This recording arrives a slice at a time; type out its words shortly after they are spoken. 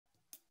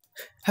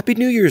Happy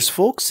New Year's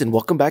folks, and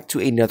welcome back to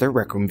another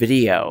Rec Room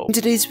video. In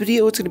today's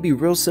video, it's going to be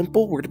real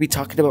simple. We're going to be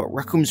talking about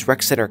Rec Room's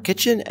Rec Center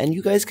Kitchen, and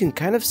you guys can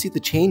kind of see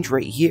the change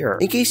right here.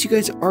 In case you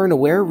guys aren't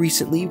aware,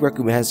 recently Rec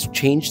Room has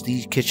changed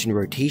the kitchen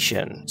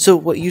rotation. So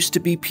what used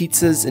to be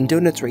pizzas and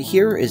donuts right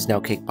here is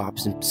now cake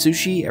pops and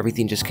sushi.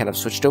 Everything just kind of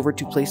switched over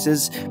to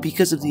places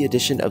because of the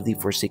addition of the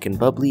Forsaken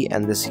Bubbly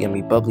and this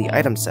Yummy Bubbly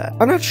item set.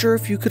 I'm not sure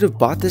if you could have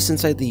bought this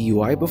inside the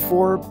UI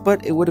before,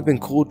 but it would have been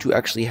cool to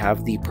actually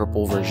have the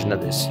purple version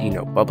of this,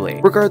 bubbly.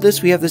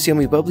 Regardless, we have this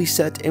Yummy Bubbly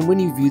set, and when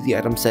you view the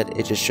item set,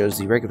 it just shows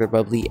the regular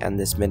bubbly and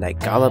this Midnight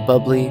Gala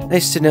bubbly.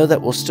 Nice to know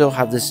that we'll still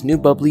have this new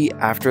bubbly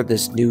after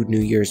this new New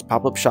Year's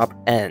pop-up shop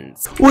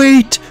ends.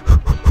 Wait!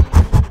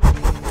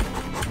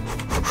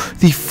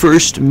 The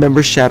first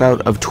member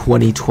shoutout of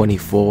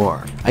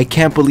 2024. I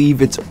can't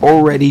believe it's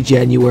already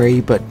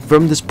January, but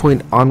from this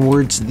point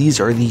onwards,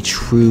 these are the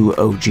true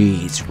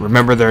OGs.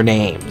 Remember their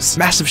names.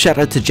 Massive shout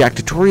out to Jack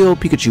Tutorial,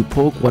 Pikachu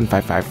Polk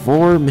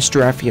 1554,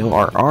 Mr. Raphael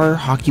RR,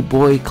 Hockey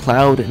Boy,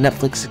 Cloud,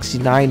 Netflix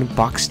 69,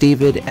 Box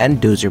David,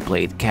 and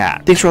Dozerblade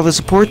Cat. Thanks for all the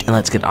support, and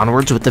let's get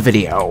onwards with the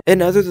video.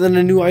 And other than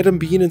a new item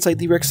being inside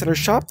the Rec Center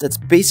shop, that's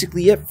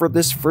basically it for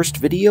this first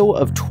video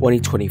of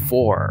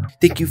 2024.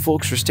 Thank you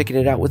folks for sticking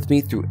it out with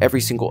me through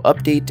every single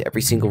update,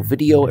 every single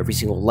video, every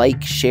single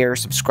like, share,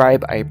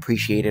 subscribe. I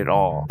appreciate it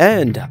all.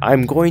 And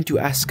I'm going to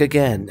ask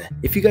again,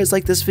 if you guys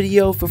like this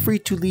video, feel free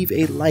to leave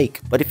a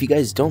like, but if you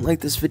guys don't like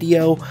this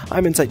video,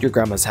 I'm inside your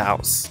grandma's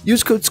house.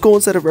 Use code SKULL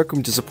inside of Rec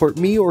Room to support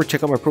me, or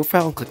check out my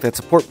profile and click that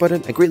support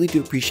button. I greatly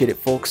do appreciate it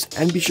folks,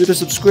 and be sure to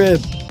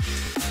subscribe.